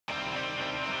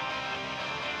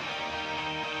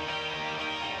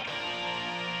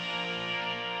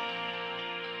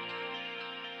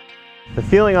The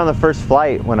feeling on the first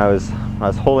flight when I was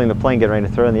holding the plane, getting ready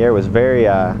to throw it in the air, was very,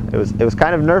 it was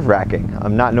kind of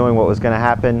nerve-wracking. Not knowing what was going to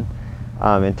happen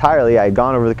entirely. I had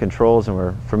gone over the controls and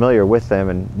were familiar with them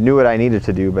and knew what I needed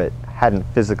to do, but hadn't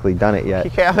physically done it yet.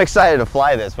 Okay, I'm excited to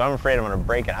fly this, but I'm afraid I'm going to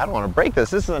break it. I don't want to break this.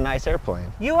 This is a nice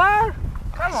airplane. You are?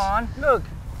 Come on, look.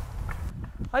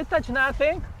 I touch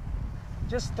nothing.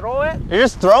 Just throw it. You're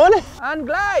just throwing it? And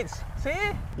glides. See?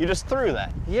 You just threw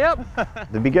that. Yep.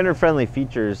 The beginner-friendly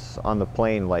features on the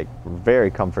plane, like,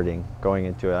 very comforting going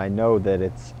into it. I know that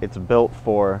it's built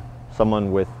for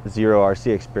someone with zero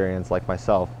RC experience like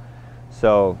myself.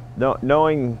 So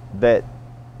knowing that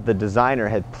the designer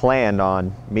had planned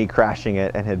on me crashing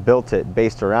it and had built it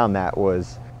based around that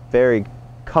was very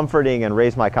comforting and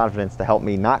raised my confidence to help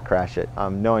me not crash it,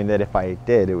 knowing that if I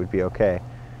did, it would be okay.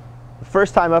 The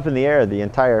first time up in the air, the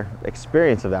entire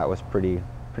experience of that was pretty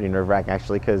nerve-wracking,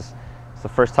 actually, because it's the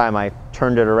first time I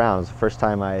turned it around. It was the first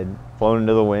time I had flown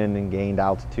into the wind and gained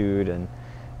altitude, and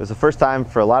it was the first time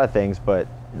for a lot of things, but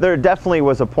there definitely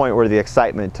was a point where the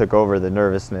excitement took over the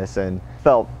nervousness and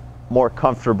felt more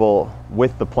comfortable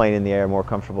with the plane in the air, more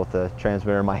comfortable with the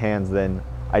transmitter in my hands than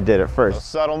I did at first. Those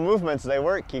subtle movements, they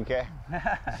work, Kike.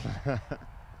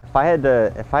 If I had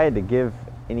to give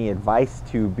any advice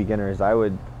to beginners, I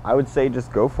would say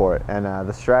just go for it, and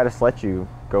the Stratos lets you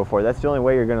go for it. That's the only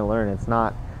way you're going to learn. It's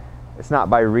not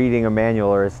by reading a manual,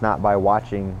 or it's not by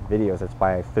watching videos. It's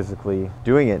by physically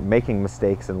doing it, making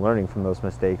mistakes and learning from those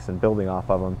mistakes and building off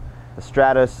of them. The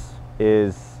Stratos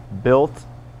is built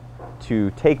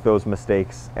to take those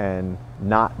mistakes and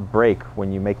not break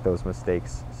when you make those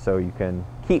mistakes, so you can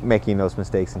keep making those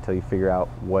mistakes until you figure out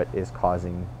what is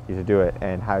causing you to do it,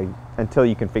 and until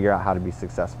you can figure out how to be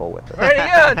successful with it. Very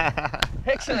good.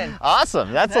 Excellent.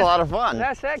 Awesome. That's a lot of fun.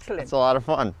 That's excellent. That's a lot of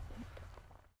fun.